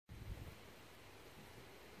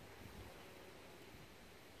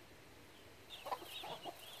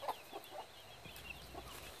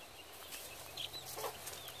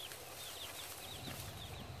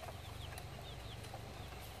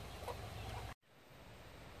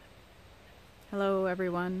Hello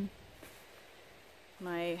everyone.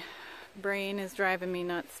 My brain is driving me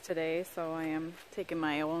nuts today, so I am taking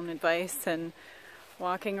my own advice and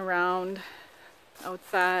walking around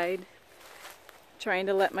outside, trying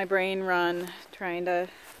to let my brain run, trying to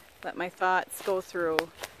let my thoughts go through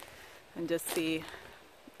and just see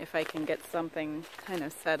if I can get something kind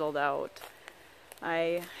of settled out.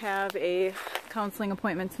 I have a counseling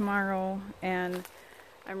appointment tomorrow and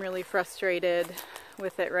I'm really frustrated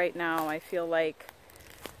with it right now. I feel like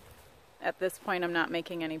at this point I'm not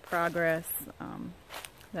making any progress,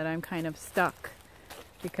 that I'm kind of stuck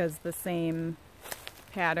because the same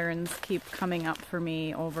patterns keep coming up for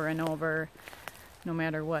me over and over no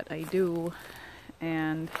matter what I do,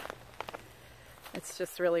 and it's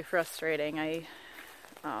just really frustrating. I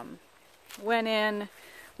went in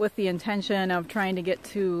with the intention of trying to get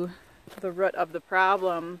to the root of the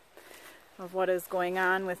problem of what is going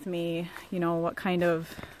on with me, you know, what kind of,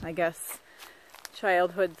 I guess,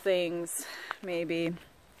 childhood things maybe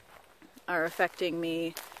are affecting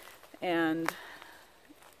me, and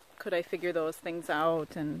could I figure those things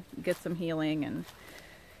out and get some healing and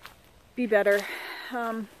be better.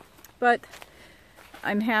 But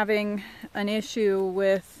I'm having an issue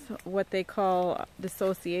with what they call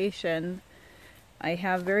dissociation. I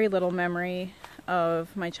have very little memory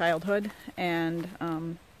of my childhood,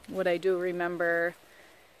 and what I do remember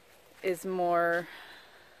is more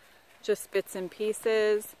just bits and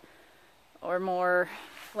pieces, or more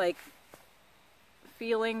like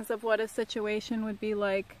feelings of what a situation would be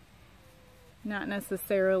like, not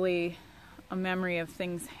necessarily a memory of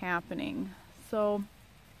things happening. So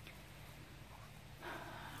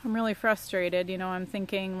I'm really frustrated, you know. I'm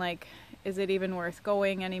thinking, like, is it even worth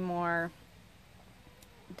going anymore?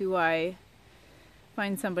 Do I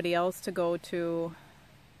find somebody else to go to?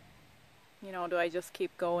 You know, do I just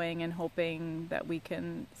keep going and hoping that we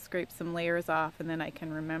can scrape some layers off and then I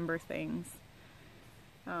can remember things?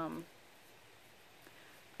 I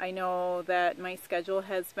know that my schedule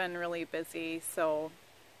has been really busy, so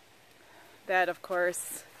that of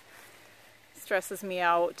course stresses me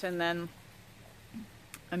out, and then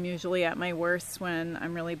I'm usually at my worst when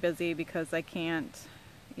I'm really busy because I can't,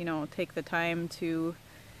 you know, take the time to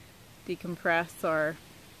decompress or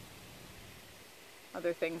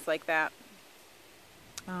other things like that.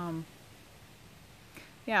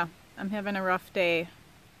 Yeah, I'm having a rough day.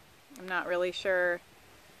 I'm not really sure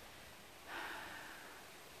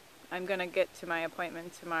I'm gonna get to my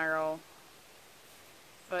appointment tomorrow,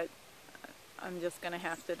 but I'm just gonna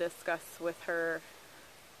have to discuss with her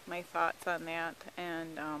my thoughts on that,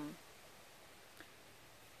 and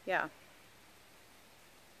yeah.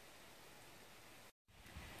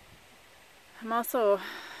 I'm also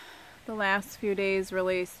the last few days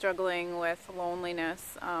really struggling with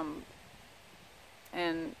loneliness,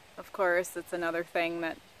 and of course it's another thing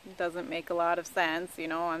that doesn't make a lot of sense. You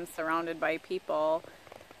know, I'm surrounded by people.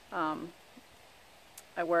 I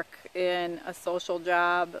work in a social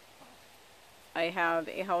job. I have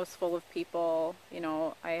a house full of people. You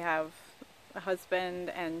know, I have a husband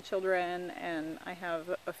and children, and I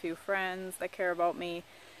have a few friends that care about me,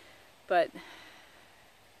 but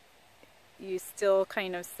you still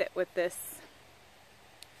kind of sit with this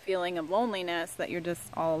feeling of loneliness, that you're just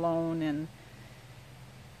all alone, and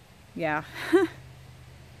yeah.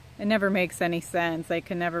 It never makes any sense. I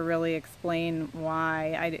can never really explain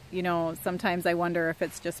why. You know, sometimes I wonder if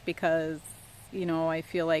it's just because, you know, I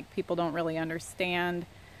feel like people don't really understand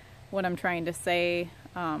what I'm trying to say.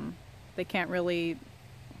 They can't really,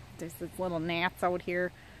 there's these little gnats out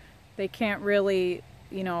here. They can't really,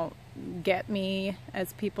 you know, get me,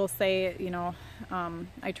 as people say. You know,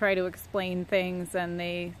 I try to explain things and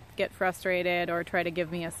they get frustrated or try to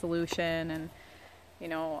give me a solution, and, you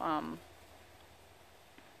know,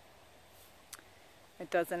 it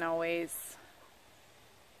doesn't always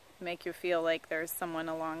make you feel like there's someone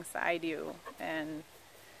alongside you. And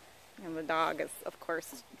the dog is, of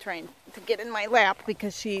course, trying to get in my lap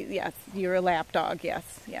because she, yes, you're a lap dog.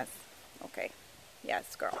 Yes, yes. Okay.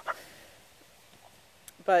 Yes, girl.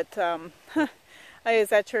 But I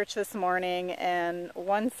was at church this morning, and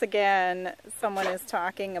once again someone is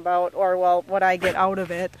talking about, or well, what I get out of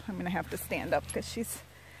it. I'm going to have to stand up because she's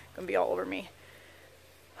going to be all over me.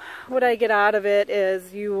 What I get out of it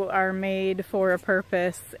is you are made for a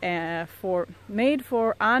purpose, on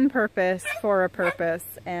purpose for a purpose,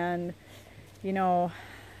 and, you know,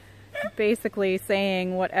 basically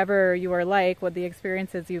saying whatever you are like, what the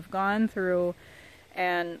experiences you've gone through,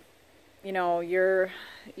 and, you know, your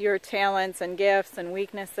talents and gifts and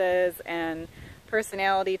weaknesses and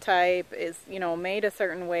personality type is, you know, made a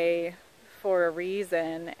certain way for a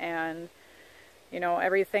reason, and you know,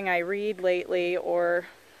 everything I read lately or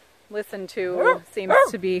listen to seems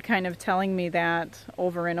to be kind of telling me that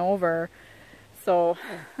over and over. So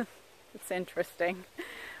it's interesting.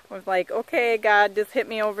 I was like, okay, God, just hit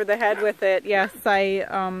me over the head with it. Yes,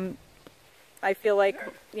 I feel like,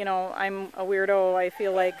 you know, I'm a weirdo. I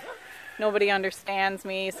feel like nobody understands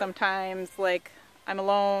me sometimes. Like, I'm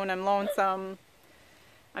alone, I'm lonesome.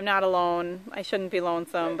 I'm not alone. I shouldn't be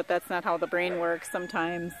lonesome, but that's not how the brain works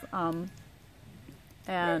sometimes.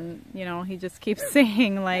 And, you know, he just keeps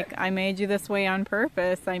saying, like, I made you this way on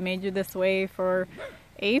purpose. I made you this way for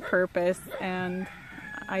a purpose, and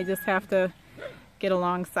I just have to get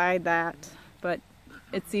alongside that. But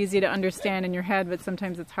it's easy to understand in your head, but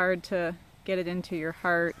sometimes it's hard to get it into your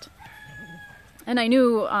heart. And I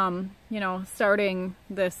knew, you know, starting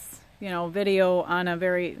this, you know, videos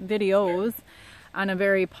on a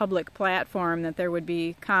very public platform, that there would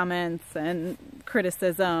be comments and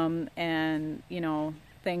criticism and, you know,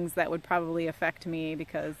 things that would probably affect me,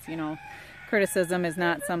 because, you know, criticism is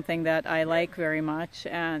not something that I like very much,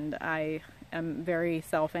 and I am very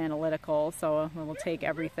self-analytical, so I will take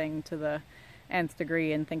everything to the nth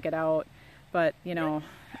degree and think it out. But, you know,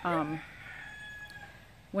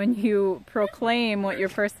 when you proclaim what your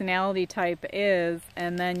personality type is,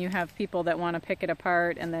 and then you have people that want to pick it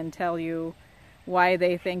apart and then tell you why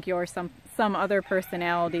they think you're some other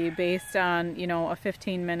personality based on, you know, a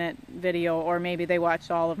 15-minute video, or maybe they watched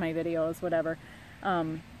all of my videos, whatever.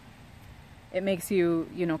 It makes you,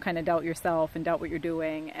 you know, kind of doubt yourself and doubt what you're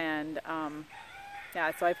doing. And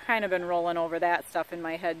yeah, so I've kind of been rolling over that stuff in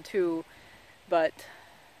my head too. But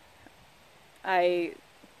I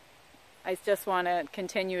just want to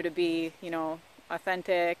continue to be, you know,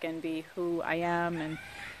 authentic and be who I am, and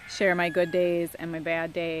share my good days and my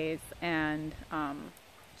bad days, and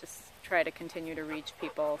just try to continue to reach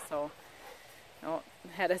people. So, oh,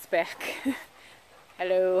 Hedda's back.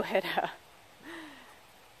 Hello, Hedda.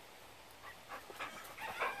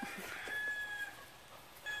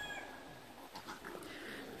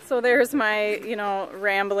 So there's my, you know,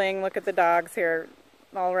 rambling. Look at the dogs here,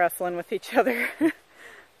 all wrestling with each other.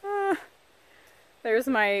 There's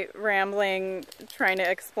my rambling, trying to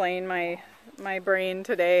explain my brain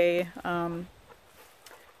today.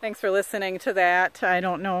 Thanks for listening to that. I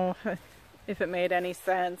don't know if it made any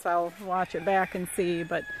sense. I'll watch it back and see,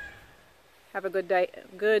 but have a good day.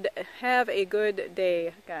 Have a good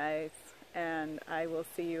day, guys, and I will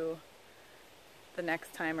see you the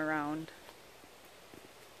next time around.